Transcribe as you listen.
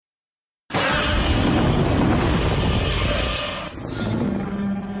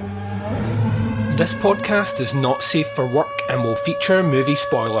This podcast is not safe for work and will feature movie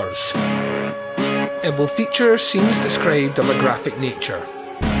spoilers. It will feature scenes described of a graphic nature.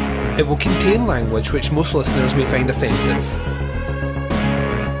 It will contain language which most listeners may find offensive.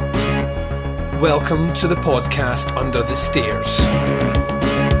 Welcome to the podcast Under the Stairs.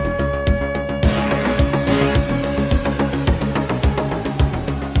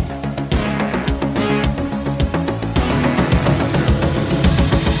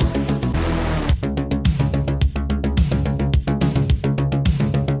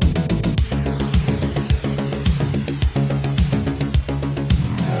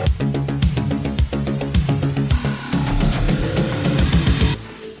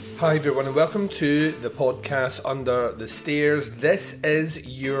 Hi everyone and welcome to the podcast Under the Stairs. This is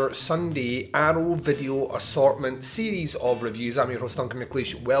your Sunday Arrow video assortment series of reviews. I'm your host Duncan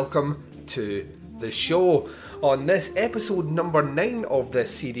McLeish. Welcome to the show. On this episode number 9 of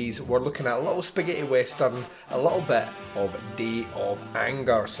this series, we're looking at a little spaghetti western, a little bit of Day of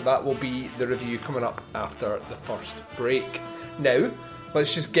Anger. So that will be the review coming up after the first break. Now,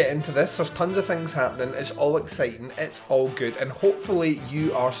 let's just get into this. There's tons of things happening. It's all exciting. It's all good. And hopefully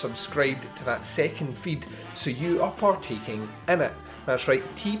you are subscribed to that second feed so you are partaking in it. That's right.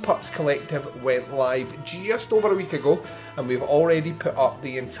 Teapots Collective went live just over a week ago and we've already put up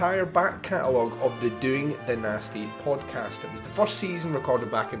the entire back catalogue of the Doing the Nasty podcast. It was the first season recorded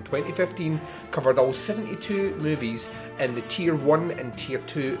back in 2015, covered all 72 movies in the Tier 1 and Tier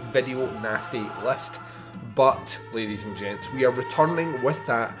 2 Video Nasty list. But, ladies and gents, we are returning with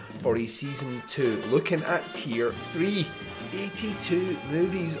that for a Season 2, looking at Tier 3. 82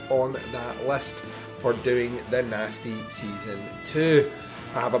 movies on that list for Doing the Nasty Season 2.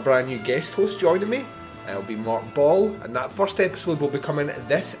 I have a brand new guest host joining me. It'll be Mark Ball, and that first episode will be coming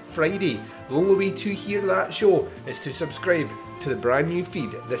this Friday. The only way to hear that show is to subscribe to the brand new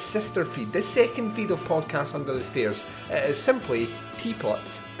feed, the sister feed, the second feed of Podcasts Under the Stairs. It is simply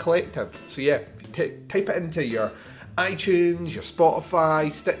Teapots Collective. So yeah, type it into your iTunes, your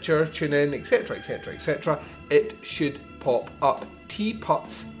Spotify, Stitcher, TuneIn, etc, etc, etc. It should pop up.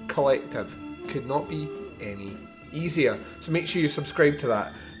 Teapots Collective. Could not be any easier. So make sure you subscribe to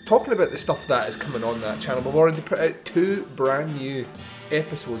that. Talking about the stuff that is coming on that channel, we've already put out 2 brand new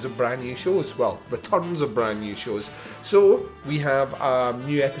episodes of brand new shows. Well, returns of brand new shows. So we have a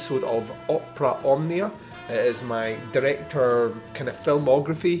new episode of Opera Omnia. It is my director kind of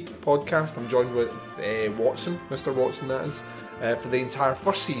filmography podcast. I'm joined with Watson, Mr. Watson that is, for the entire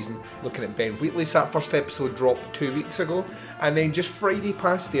first season, looking at Ben Wheatley. So that first episode dropped 2 weeks ago. And then just Friday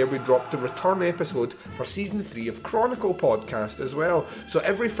past there, we dropped the return episode for Season 3 of Chronicle podcast as well. So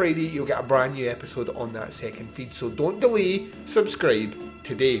every Friday, you'll get a brand new episode on that second feed. So don't delay, subscribe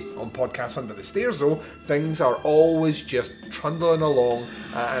today. On Podcasts Under the Stairs though, things are always just trundling along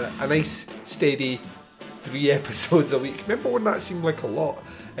at a nice, steady 3 episodes a week. Remember when that seemed like a lot?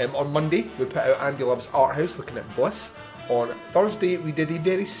 On Monday, we put out Andy Love's Art House, looking at Bliss. On Thursday, we did a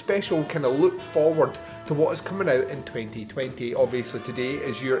very special kind of look forward to what is coming out in 2020. Obviously, today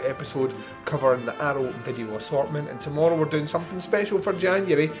is your episode covering the Arrow video assortment, and tomorrow we're doing something special for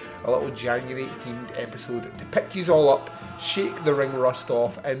January, a little January-themed episode to pick you all up, shake the ring rust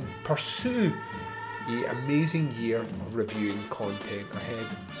off, and pursue an amazing year of reviewing content ahead.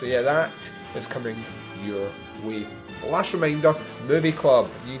 So yeah, that is coming your way. Last reminder, Movie Club.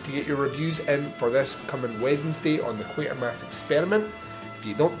 You need to get your reviews in for this coming Wednesday on the Quatermass Experiment. If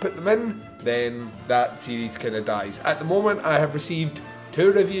you don't put them in, then that series kind of dies. At the moment, I have received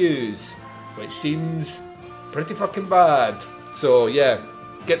 2 reviews, which seems pretty fucking bad. So yeah,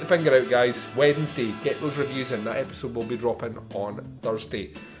 get the finger out guys. Wednesday, get those reviews in. That episode will be dropping on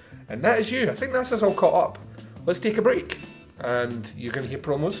Thursday. And that is you. I think that's us all caught up. Let's take a break. And you're going to hear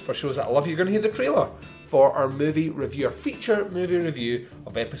promos for shows that I love. You're going to hear the trailer for our movie review, our feature movie review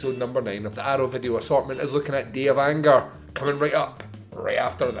of episode number 9 of the Arrow video assortment is looking at Day of Anger. Coming right up, right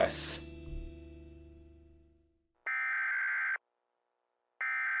after this.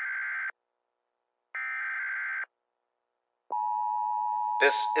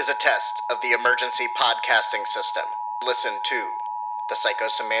 This is a test of the emergency podcasting system. Listen to the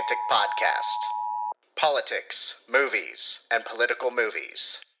Psychosemantic Podcast. Politics, movies, and political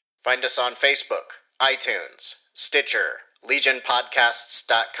movies. Find us on Facebook, iTunes, Stitcher,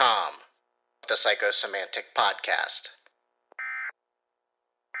 LegionPodcasts.com. The Psychosemantic Podcast.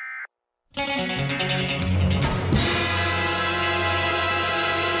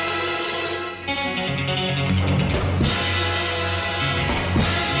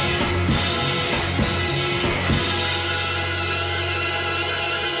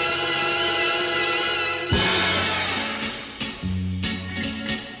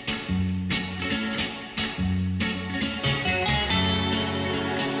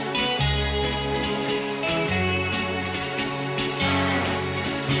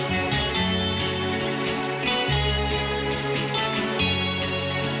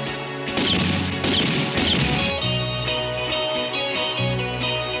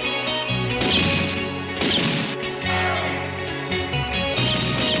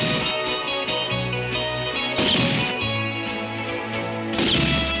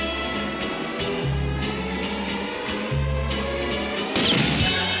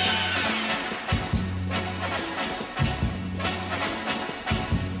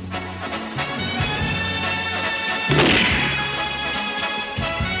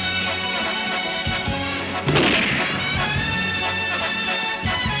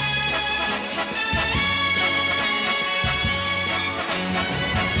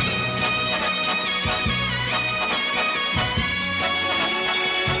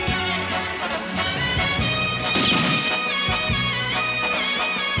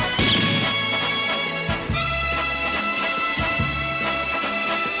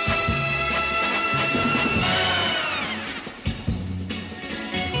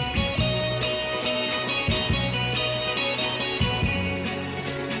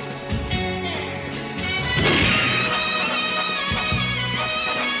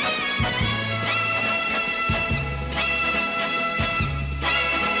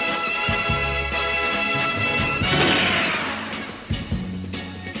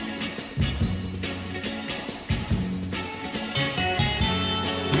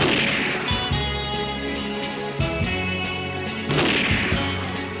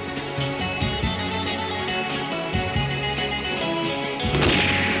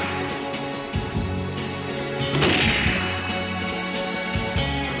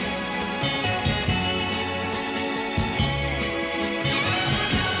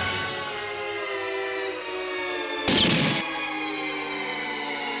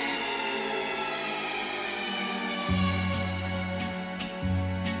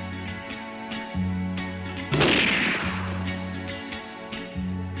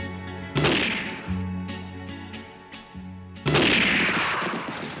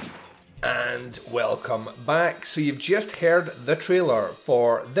 And welcome back. So you've just heard the trailer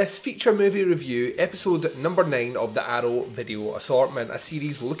for this feature movie review, episode number 9 of the Arrow Video Assortment, a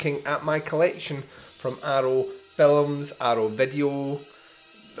series looking at my collection from Arrow Films, Arrow Video,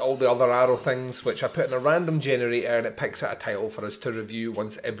 all the other Arrow things, which I put in a random generator and it picks out a title for us to review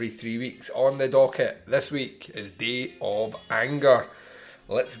once every 3 weeks. On the docket this week is Day of Anger.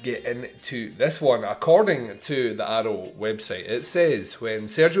 Let's get into this one. According to the Arrow website, it says, when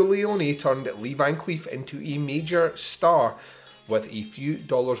Sergio Leone turned Lee Van Cleef into a major star with a few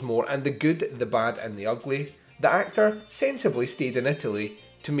dollars more and the good, the bad and the ugly, the actor sensibly stayed in Italy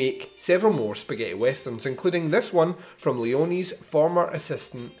to make several more spaghetti westerns, including this one from Leone's former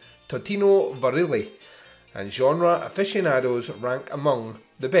assistant Totino Varilli, and genre aficionados rank among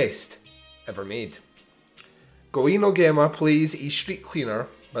the best ever made. Goino Gemma plays a street cleaner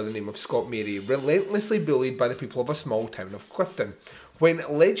by the name of Scott Mary, relentlessly bullied by the people of a small town of Clifton. When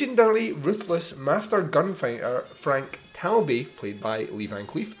legendary ruthless master gunfighter Frank Talby, played by Lee Van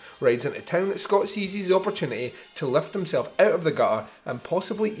Cleef, rides into town, Scott seizes the opportunity to lift himself out of the gutter and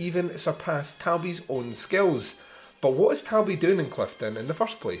possibly even surpass Talby's own skills. But what is Talby doing in Clifton in the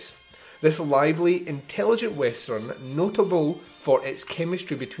first place? This lively, intelligent western, notable for its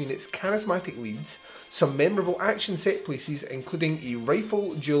chemistry between its charismatic leads, some memorable action set pieces including a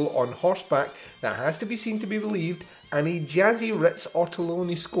rifle duel on horseback that has to be seen to be believed, and a jazzy Ritz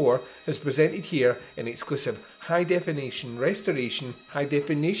Ortolani score is presented here in exclusive high definition restoration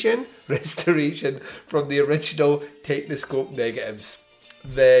from the original Techniscope negatives.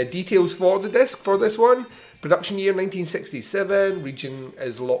 The details for the disc for this one: production year 1967, region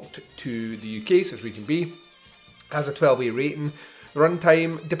is locked to the UK, so it's region B, has a 12A rating.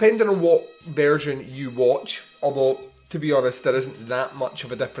 Runtime, depending on what version you watch, although to be honest there isn't that much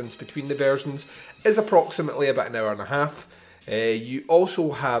of a difference between the versions, is approximately about an hour and a half. You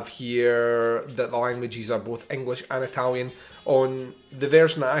also have here that the languages are both English and Italian. On the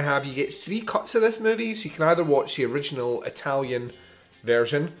version that I have, you get 3 cuts of this movie, so you can either watch the original Italian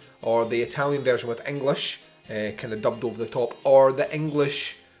version or the Italian version with English kind of dubbed over the top, or the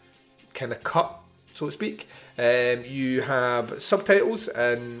English kind of cut, so to speak. You have subtitles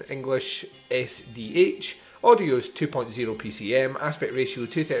in English SDH, audio is 2.0 PCM, aspect ratio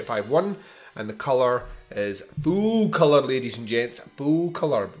 235:1, and the colour is full colour, ladies and gents, full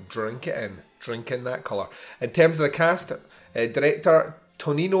colour. Drink in that colour. In terms of the cast, director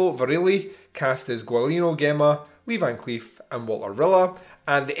Tonino Varilli, cast as Goino Gemma, Lee Van Cleef and Walter Rilla.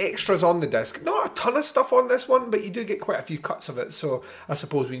 And the extras on the disc, not a ton of stuff on this one, but you do get quite a few cuts of it, so I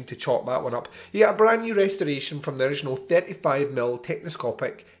suppose we need to chop that one up. You get a brand new restoration from the original 35mm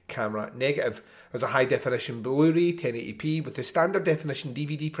Techniscopic camera negative. There's a high definition Blu-ray 1080p with the standard definition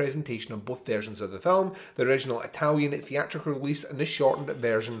DVD presentation of both versions of the film, the original Italian theatrical release and the shortened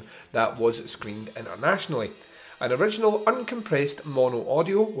version that was screened internationally. An original uncompressed mono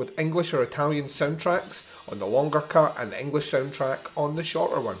audio with English or Italian soundtracks on the longer cut and the English soundtrack on the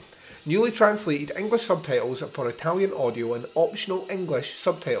shorter one. Newly translated English subtitles for Italian audio and optional English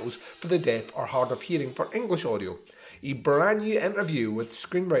subtitles for the deaf or hard of hearing for English audio. A brand new interview with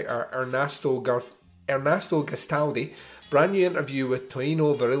screenwriter Ernesto Gastaldi, brand new interview with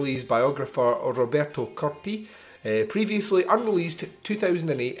Tonino Varilli's biographer Roberto Corti, previously unreleased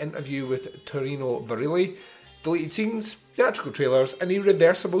 2008 interview with Tonino Varilli, deleted scenes, theatrical trailers, and a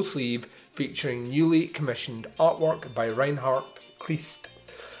reversible sleeve featuring newly commissioned artwork by Reinhard Kleist.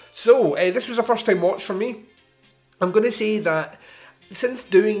 So, this was a first time watch for me. I'm going to say that since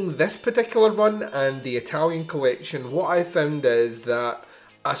doing this particular run and the Italian collection, what I found is that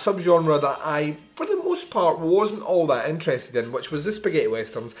a subgenre that I, for the most part, wasn't all that interested in, which was the spaghetti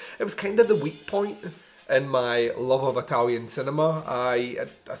westerns. It was kind of the weak point in my love of Italian cinema. I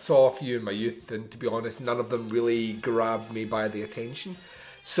saw a few in my youth, and to be honest, none of them really grabbed me by the attention.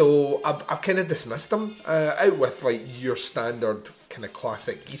 So I've kind of dismissed them, out with like your standard kind of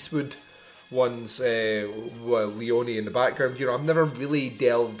classic Eastwood ones, with Leone in the background. You know, I've never really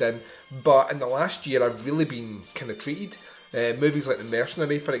delved in, but in the last year I've really been kind of treated. Movies like The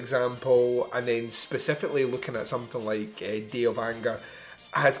Mercenary, for example, and then specifically looking at something like Day of Anger,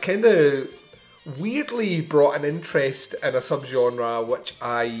 has kind of weirdly brought an interest in a subgenre which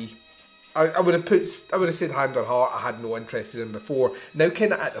I would have said hand on heart I had no interest in before. Now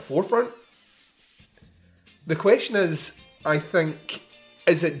kind of at the forefront. The question is, I think,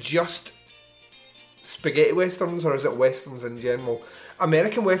 is it just spaghetti westerns or is it westerns in general?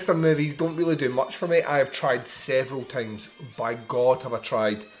 American western movies don't really do much for me. I have tried several times. By God, have I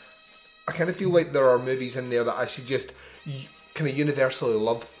tried. I kind of feel like there are movies in there that I should just kind of universally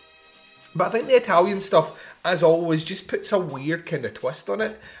love. But I think the Italian stuff, as always, just puts a weird kind of twist on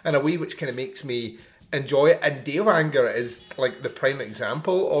it in a way which kind of makes me enjoy it. And Day of Anger is like the prime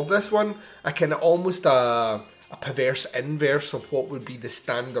example of this one. A kind of almost a perverse inverse of what would be the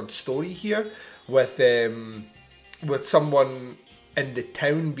standard story here, with someone in the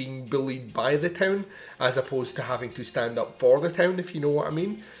town being bullied by the town, as opposed to having to stand up for the town, if you know what I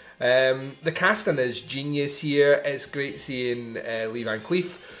mean. The casting is genius here. It's great seeing Lee Van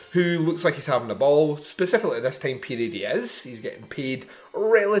Cleef, who looks like he's having a ball. Specifically at this time period he is. He's getting paid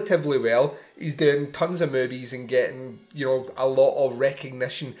relatively well. He's doing tons of movies and getting, a lot of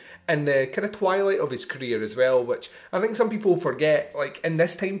recognition in the kind of twilight of his career as well, which I think some people forget. Like, in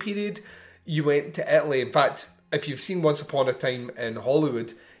this time period, you went to Italy. In fact, if you've seen Once Upon a Time in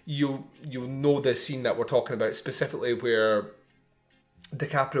Hollywood, you'll know the scene that we're talking about, specifically where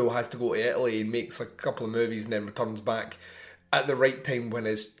DiCaprio has to go to Italy and makes a couple of movies and then returns back at the right time when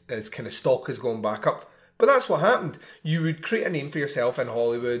his kind of stock is going back up. But that's what happened. You would create a name for yourself in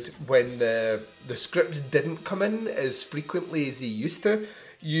Hollywood when the scripts didn't come in as frequently as they used to.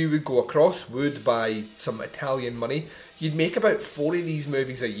 You would go across, would buy some Italian money. You'd make about 4 of these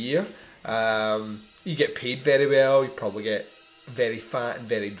movies a year. You get paid very well. You probably get very fat and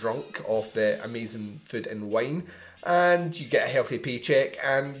very drunk off the amazing food and wine. And you get a healthy paycheck,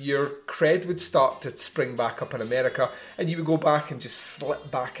 and your cred would start to spring back up in America, and you would go back and just slip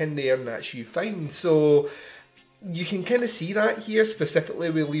back in there, and that's you fine. So you can kind of see that here,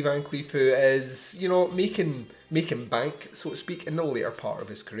 specifically with Lee Van Cleef, who is, making bank, so to speak, in the later part of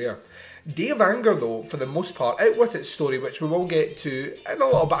his career. Day of Anger, though, for the most part, out with its story, which we will get to in a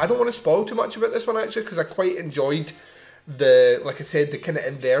little bit. I don't want to spoil too much about this one, actually, because I quite enjoyed the kind of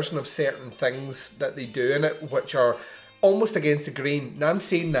inversion of certain things that they do in it, which are almost against the grain. Now, I'm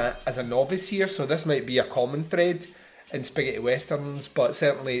saying that as a novice here, so this might be a common thread in spaghetti westerns, but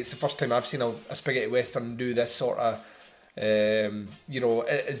certainly it's the first time I've seen a spaghetti western do this sort of,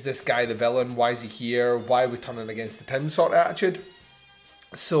 is this guy the villain? Why is he here? Why are we turning against the town sort of attitude?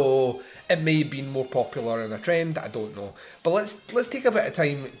 So it may have been more popular in a trend, I don't know. But let's take a bit of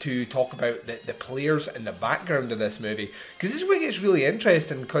time to talk about the players and the background of this movie, because this is where it gets really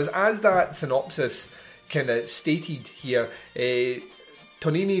interesting, because as that synopsis kind of stated here,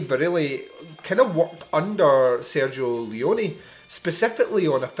 Tonini Varilli kind of worked under Sergio Leone, specifically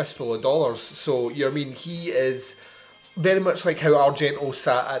on A Fistful of Dollars. So, he is very much like how Argento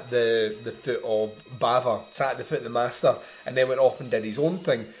sat at the foot of Bava, sat at the foot of the master, and then went off and did his own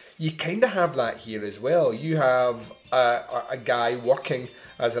thing. You kind of have that here as well. You have a guy working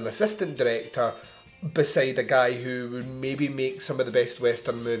as an assistant director beside a guy who would maybe make some of the best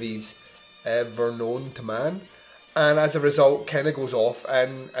Western movies ever known to man. And as a result, kind of goes off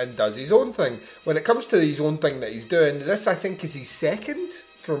and does his own thing. When it comes to his own thing that he's doing, this I think is his second,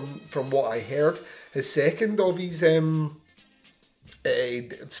 from what I heard, his second of his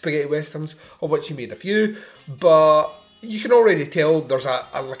spaghetti westerns, of which he made a few. But you can already tell there's a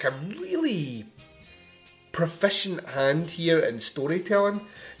really proficient hand here in storytelling.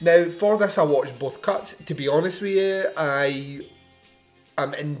 Now, for this, I watched both cuts. To be honest with you, I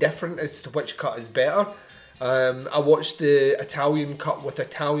am indifferent as to which cut is better. I watched the Italian cut with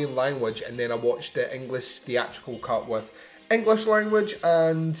Italian language, and then I watched the English theatrical cut with English language,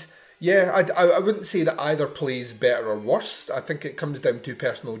 and yeah, I wouldn't say that either plays better or worse. I think it comes down to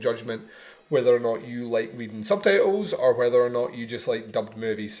personal judgment, whether or not you like reading subtitles or whether or not you just like dubbed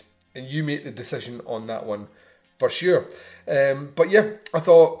movies, and you make the decision on that one for sure. But yeah, I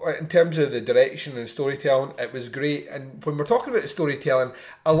thought in terms of the direction and storytelling, it was great. And when we're talking about the storytelling,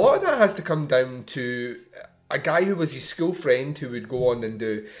 a lot of that has to come down to a guy who was his school friend who would go on and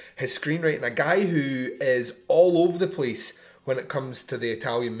do his screenwriting, a guy who is all over the place when it comes to the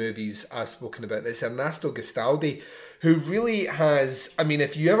Italian movies I've spoken about. It's Ernesto Gastaldi, who really has,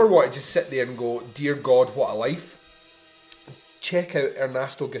 if you ever want to just sit there and go, dear God, what a life, check out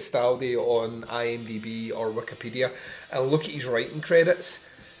Ernesto Gastaldi on IMDb or Wikipedia and look at his writing credits.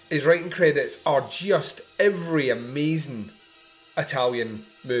 His writing credits are just every amazing Italian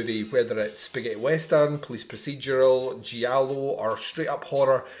movie, whether it's spaghetti western, police procedural, giallo, or straight up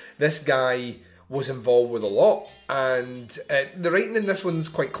horror. This guy was involved with a lot, and the writing in this one's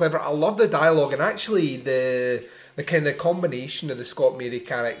quite clever. I love the dialogue, and actually the kind of combination of the Scott Mary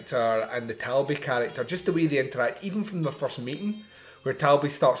character and the Talby character, just the way they interact, even from the first meeting, where Talby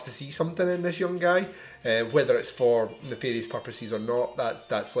starts to see something in this young guy, whether it's for nefarious purposes or not,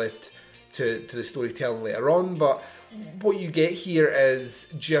 that's left to the storytelling later on. But what you get here is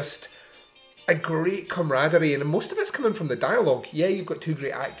just a great camaraderie, and most of it's coming from the dialogue. Yeah, you've got two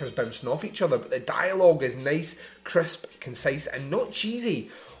great actors bouncing off each other, but the dialogue is nice, crisp, concise, and not cheesy.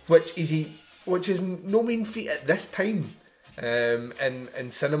 which is no mean feat at this time.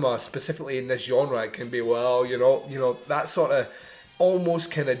 In cinema, specifically in this genre, it can be, well, you know that sort of almost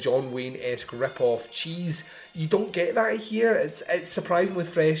kind of John Wayne-esque rip-off cheese. You don't get that here. It's surprisingly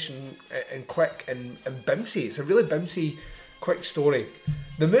fresh and quick and bouncy. It's a really bouncy, quick story.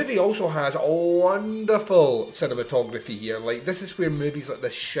 The movie also has wonderful cinematography here. Like, this is where movies like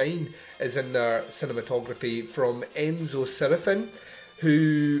this shine, is in their cinematography, from Enzo Serafin,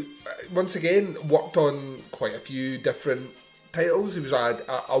 who once again worked on quite a few different titles. He was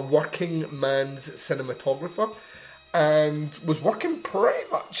a working man's cinematographer, and was working pretty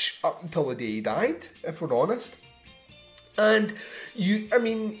much up until the day he died, if we're honest. And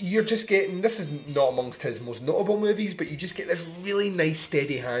you're just getting, this is not amongst his most notable movies, but you just get this really nice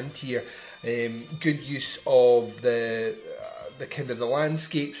steady hand here. Good use of the kind of the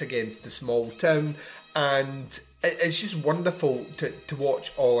landscapes against the small town, and it's just wonderful to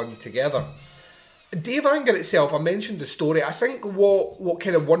watch all in together. Dave Anger itself, I mentioned the story. I think what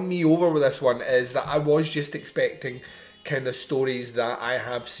kind of won me over with this one is that I was just expecting kind of stories that I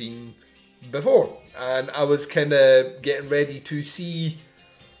have seen before, and I was kind of getting ready to see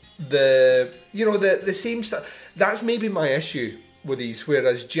the same stuff. That's maybe my issue with these,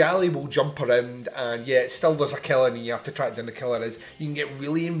 whereas Jolly will jump around and it still does a killer and you have to track down the killer. Is you can get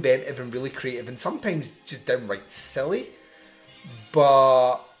really inventive and really creative and sometimes just downright silly,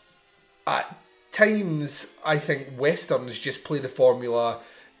 but at times I think westerns just play the formula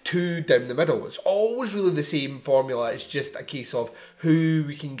too down the middle. It's always really the same formula. It's just a case of who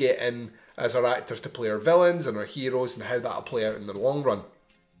we can get in as our actors to play our villains and our heroes, and how that'll play out in the long run.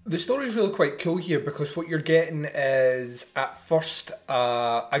 The story's really quite cool here, because what you're getting is, at first,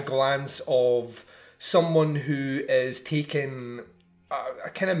 a glance of someone who is taking a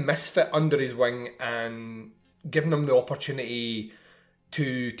kind of misfit under his wing and giving them the opportunity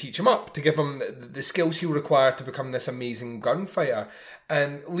to teach him up, to give him the skills he'll require to become this amazing gunfighter.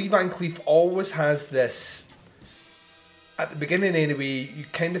 And Lee Van Cleef always has this, at the beginning anyway, you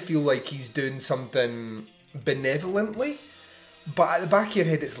kind of feel like he's doing something benevolently, but at the back of your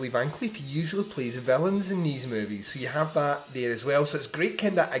head it's Lee Van Cleef. He usually plays villains in these movies, so you have that there as well. So it's great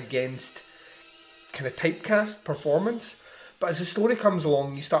kind of against kind of typecast performance. But as the story comes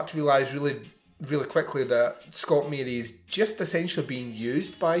along, you start to realise really quickly that Scott Mary is just essentially being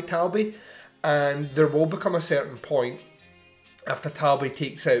used by Talby, and there will become a certain point after Talby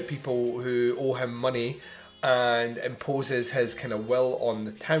takes out people who owe him money and imposes his kind of will on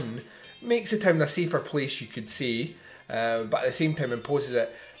the town, makes the town a safer place, you could say, but at the same time imposes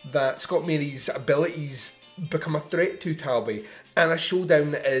it, that Scott Mary's abilities become a threat to Talby, and a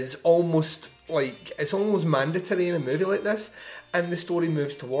showdown is almost mandatory in a movie like this, and the story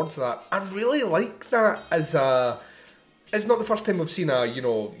moves towards that. I really like that as a... It's not the first time I've seen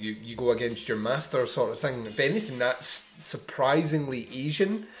you go against your master sort of thing. If anything, that's surprisingly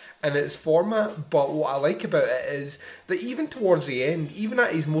Asian in its format, but what I like about it is that even towards the end, even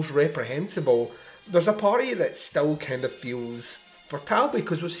at his most reprehensible, there's a party that still kind of feels for Talby,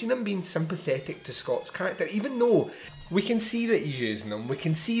 because we've seen him being sympathetic to Scott's character, even though we can see that he's using him, we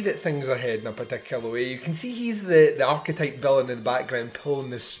can see that things are heading a particular way, you can see he's the archetype villain in the background pulling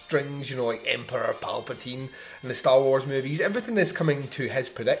the strings, like Emperor Palpatine in the Star Wars movies. Everything is coming to his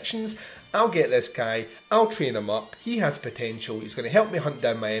predictions. I'll get this guy, I'll train him up, he has potential, he's going to help me hunt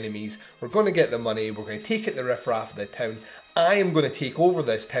down my enemies, we're going to get the money, we're going to take it the riffraff of the town, I am going to take over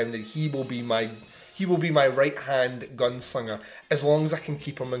this town, and he will be my right-hand gunslinger, as long as I can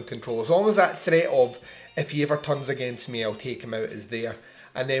keep him in control. As long as that threat of, if he ever turns against me, I'll take him out, is there.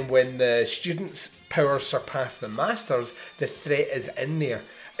 And then when the students' powers surpass the master's, the threat is in there.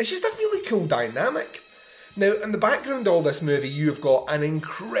 It's just a really cool dynamic. Now, in the background of all this movie, you've got an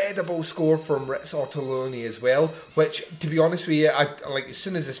incredible score from Ritz Ortolani as well, which, to be honest with you, as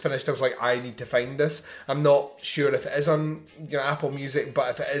soon as it's finished, I was like, I need to find this. I'm not sure if it is on Apple Music,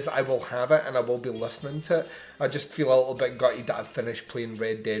 but if it is, I will have it and I will be listening to it. I just feel a little bit gutted that I've finished playing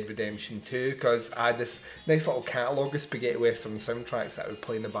Red Dead Redemption 2, because I had this nice little catalogue of spaghetti western soundtracks that I would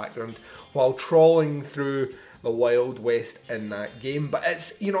play in the background while trawling through the Wild West in that game. But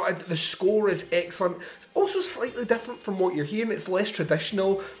it's, the score is excellent. Also slightly different from what you're hearing. It's less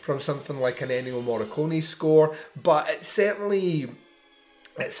traditional from something like an Ennio Morricone score, but it's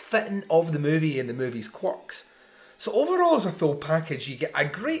fitting of the movie and the movie's quirks. So overall, as a full package, you get a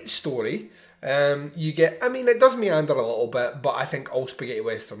great story. It does meander a little bit, but I think all spaghetti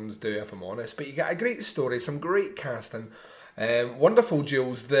westerns do, if I'm honest. But you get a great story, some great casting. Wonderful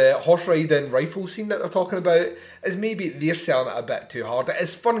duels. The horse riding rifle scene that they're talking about is maybe they're selling it a bit too hard. It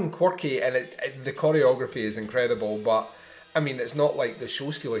is fun and quirky, and the choreography is incredible, but I mean, it's not like the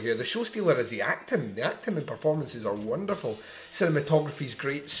show stealer here. The show stealer is the acting. The acting and performances are wonderful. Cinematography's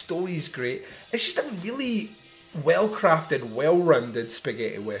great. Story's great. It's just a really well-crafted, well-rounded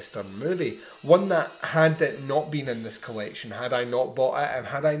spaghetti western movie. One that, had it not been in this collection, had I not bought it, and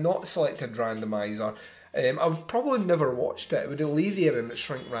had I not selected Randomizer, I would probably never watched it. It would lay there in its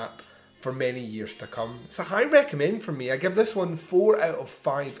shrink wrap for many years to come. It's a high recommend from me. I give this one 4 out of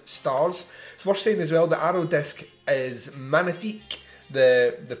 5 stars. It's worth saying as well, the Arrow disc is magnifique.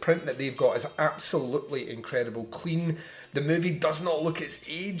 The print that they've got is absolutely incredible, clean. The movie does not look its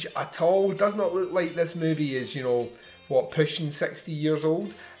age at all. Does not look like this movie is, pushing 60 years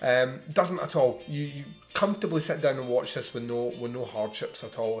old. Doesn't at all. You comfortably sit down and watch this with no hardships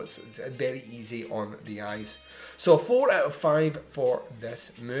at all. It's very easy on the eyes. So 4 out of 5 for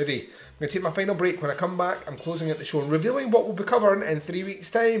this movie. I'm going to take my final break. When I come back, I'm closing out the show and revealing what we'll be covering in 3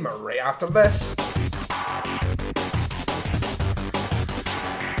 weeks' time, right after this.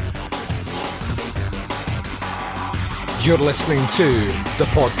 You're listening to the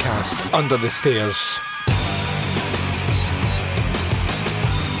podcast Under the Stairs.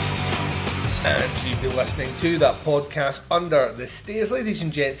 And you've been listening to that podcast Under the Stairs. Ladies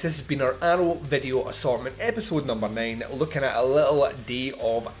and gents, this has been our Arrow Video Assortment, episode number 9, looking at A Little Day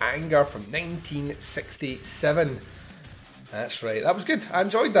of Anger from 1967. That's right, that was good. I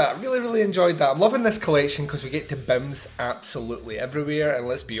enjoyed that. Really enjoyed that. I'm loving this collection because we get to bounce absolutely everywhere, and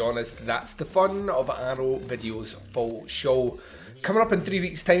let's be honest, that's the fun of Arrow Video's full show. Coming up in 3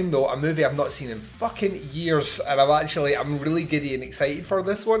 weeks' time though, a movie I've not seen in fucking years, and I'm really giddy and excited for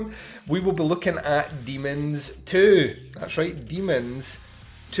this one. We will be looking at Demons 2. That's right, Demons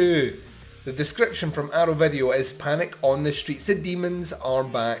 2. The description from Arrow Video is panic on the streets. The demons are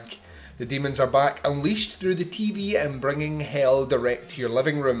back. The demons are back, unleashed through the TV and bringing hell direct to your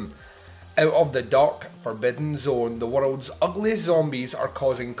living room. Out of the dark, forbidden zone, the world's ugliest zombies are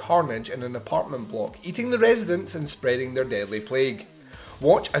causing carnage in an apartment block, eating the residents and spreading their deadly plague.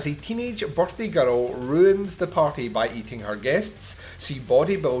 Watch as a teenage birthday girl ruins the party by eating her guests, see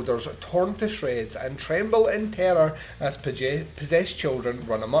bodybuilders torn to shreds, and tremble in terror as possessed children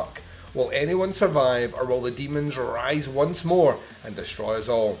run amok. Will anyone survive, or will the demons rise once more and destroy us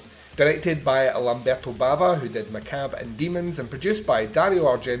all? Directed by Lamberto Bava, who did Macabre and Demons, and produced by Dario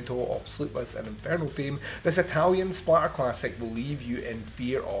Argento of Sleepless and Inferno fame, this Italian splatter classic will leave you in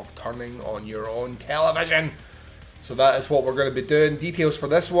fear of turning on your own television. So that is what we're going to be doing. Details for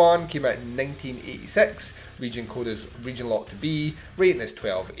this one came out in 1986. Region code is Region Lock to B. Rating is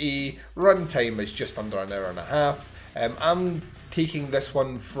 12A. Runtime is just under an hour and a half. I'm taking this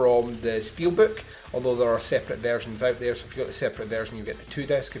one from the Steelbook, although there are separate versions out there. So if you've got the separate version, you get the 2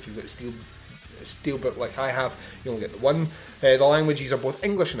 disc. If you've got the Steelbook like I have, you only get the 1. The languages are both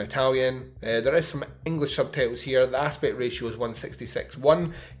English and Italian. There is some English subtitles here. The aspect ratio is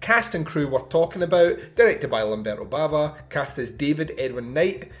 1:66:1. Cast and crew we're talking about, directed by Lamberto Bava. Cast is David Edwin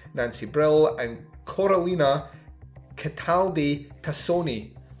Knight, Nancy Brill, and Coralina Cataldi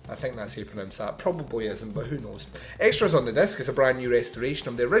Tassoni. I think that's how you pronounce that. Probably isn't, but who knows. Extras on the disc is a brand new restoration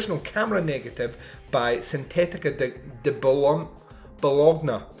of the original camera negative by Sintetica de Bologna.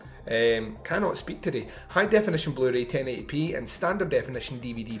 Cannot speak today. High definition Blu-ray 1080p and standard definition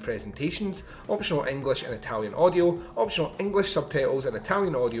DVD presentations. Optional English and Italian audio. Optional English subtitles and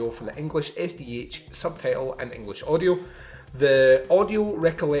Italian audio for the English SDH subtitle and English audio. The audio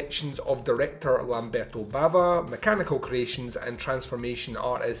recollections of director Lamberto Bava, mechanical creations and transformation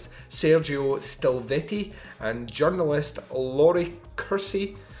artist Sergio Stilvetti, and journalist Laurie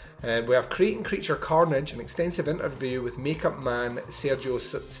Kersey. We have Creating Creature Carnage, an extensive interview with makeup man Sergio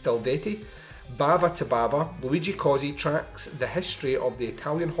Stilvetti. Bava to Bava, Luigi Cozzi tracks the history of the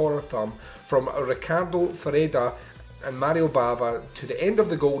Italian horror film from Riccardo Ferreda and Mario Bava to the end of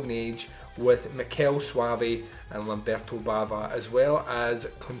the Golden Age, with Michele Soavi and Lamberto Bava, as well as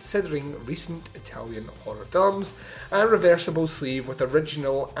considering recent Italian horror films, and reversible sleeve with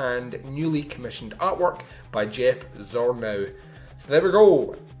original and newly commissioned artwork by Jeff Zornow. So there we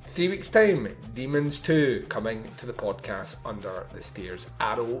go. 3 weeks time, Demons 2 coming to the podcast Under the Stairs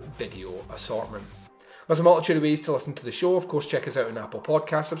Arrow Video Assortment. There's a multitude of ways to listen to the show. Of course, check us out on Apple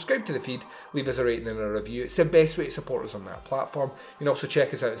Podcasts, subscribe to the feed, leave us a rating and a review. It's the best way to support us on that platform. You can also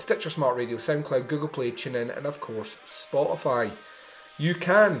check us out on Stitcher Smart Radio, SoundCloud, Google Play, TuneIn, and of course, Spotify. You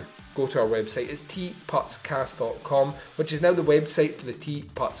can go to our website. It's tputscast.com, which is now the website for the T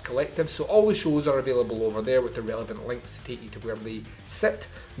Putts Collective. So all the shows are available over there with the relevant links to take you to where they sit.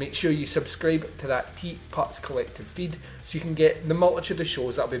 Make sure you subscribe to that T Putts Collective feed so you can get the multitude of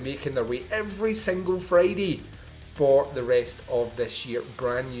shows that will be making their way every single Friday for the rest of this year.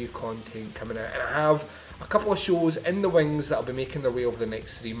 Brand new content coming out, and I have a couple of shows in the wings that will be making their way over the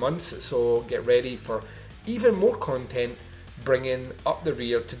next 3 months, so get ready for even more content bringing up the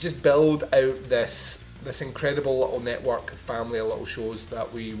rear to just build out this incredible little network family of little shows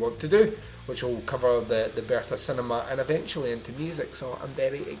that we want to do, which will cover the birth of cinema and eventually into music, so I'm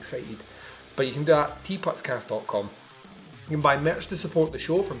very excited. But you can do that at teapotscast.com. You can buy merch to support the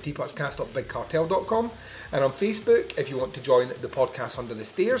show from teapotscast.bigcartel.com, and on Facebook, if you want to join the podcast Under the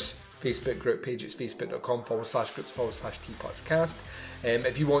Stairs Facebook group page, it's facebook.com/groups/teapotscast.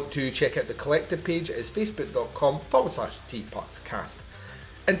 If you want to check out the collective page, it's facebook.com/teapotscast.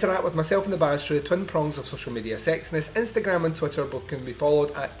 Interact with myself and the Baz through the twin prongs of social media sexiness. Instagram and Twitter both can be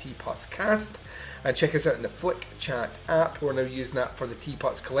followed at teapotscast. And check us out in the Flick Chat app. We're now using that for the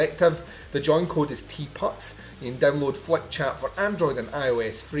Teapots Collective. The join code is TEAPOTS. You can download Flick Chat for Android and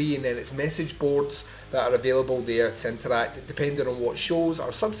iOS free, and then it's message boards that are available there to interact depending on what shows or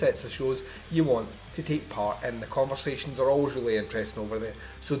subsets of shows you want to take part in. The conversations are always really interesting over there,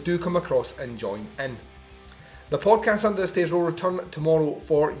 so do come across and join in. The podcast Under the Stairs will return tomorrow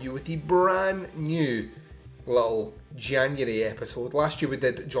for you with the brand new little January episode. Last year we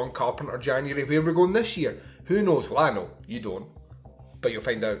did John Carpenter January. Where we're going this year, who knows? Well, I know, you don't, but you'll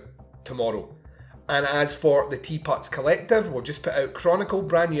find out tomorrow. And as for the Teapots Collective, we'll just put out Chronicle,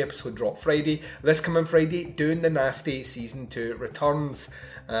 brand new episode drop Friday. This coming Friday, Doing the Nasty Season 2 returns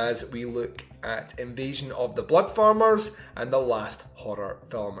as we look at Invasion of the Blood Farmers and the last horror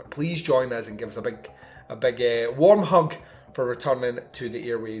film. Please join us and give us a big warm hug for returning to the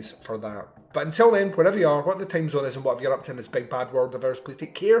airways for that. But until then, wherever you are, what the time zone is and whatever you're up to in this big bad world of ours, please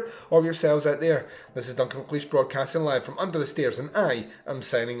take care of yourselves out there. This is Duncan McLeish broadcasting live from Under the Stairs, and I am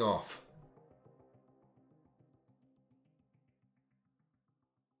signing off.